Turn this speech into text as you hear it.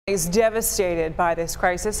Is devastated by this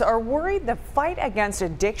crisis are worried the fight against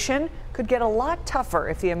addiction could get a lot tougher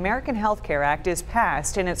if the American Health Care Act is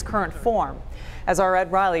passed in its current form. As our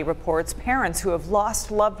Ed Riley reports, parents who have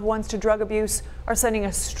lost loved ones to drug abuse are sending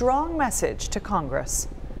a strong message to Congress.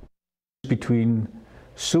 Between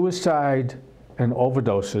suicide and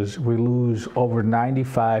overdoses, we lose over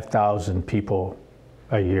 95,000 people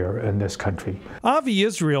a year in this country. Avi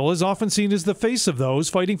Israel is often seen as the face of those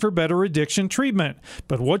fighting for better addiction treatment.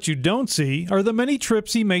 But what you don't see are the many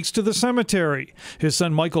trips he makes to the cemetery. His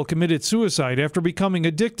son Michael committed suicide after becoming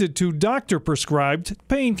addicted to doctor-prescribed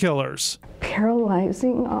painkillers.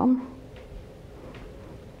 Paralyzing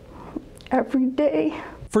every day.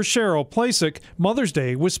 For Cheryl Plasek, Mother's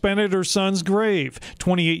Day was spent at her son's grave.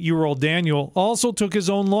 28-year-old Daniel also took his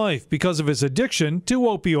own life because of his addiction to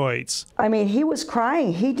opioids. I mean, he was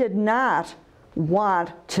crying. He did not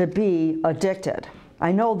want to be addicted.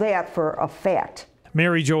 I know that for a fact.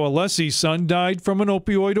 Mary Jo Alessi's son died from an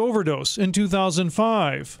opioid overdose in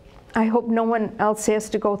 2005. I hope no one else has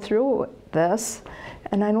to go through this.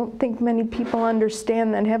 And I don't think many people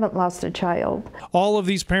understand that haven't lost a child. All of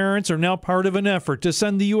these parents are now part of an effort to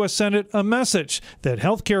send the U.S. Senate a message that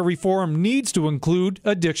health care reform needs to include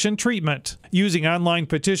addiction treatment. Using online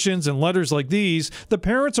petitions and letters like these, the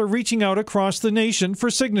parents are reaching out across the nation for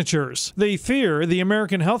signatures. They fear the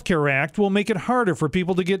American Health Care Act will make it harder for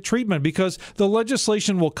people to get treatment because the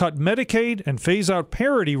legislation will cut Medicaid and phase out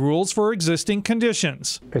parity rules for existing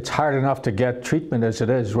conditions. It's hard enough to get treatment as it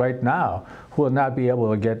is right now. Who will not be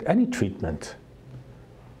able to get any treatment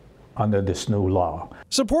under this new law.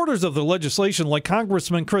 Supporters of the legislation like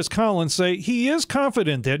Congressman Chris Collins say he is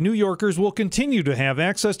confident that New Yorkers will continue to have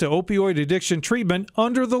access to opioid addiction treatment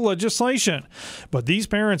under the legislation. But these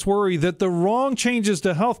parents worry that the wrong changes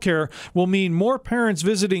to health care will mean more parents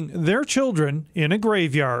visiting their children in a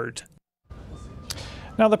graveyard.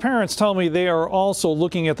 Now, the parents tell me they are also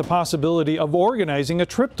looking at the possibility of organizing a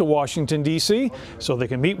trip to Washington, D.C. so they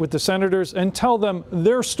can meet with the senators and tell them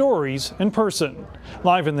their stories in person.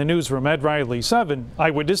 Live in the newsroom, Ed Riley, 7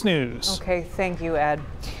 Eyewitness News. Okay, thank you, Ed.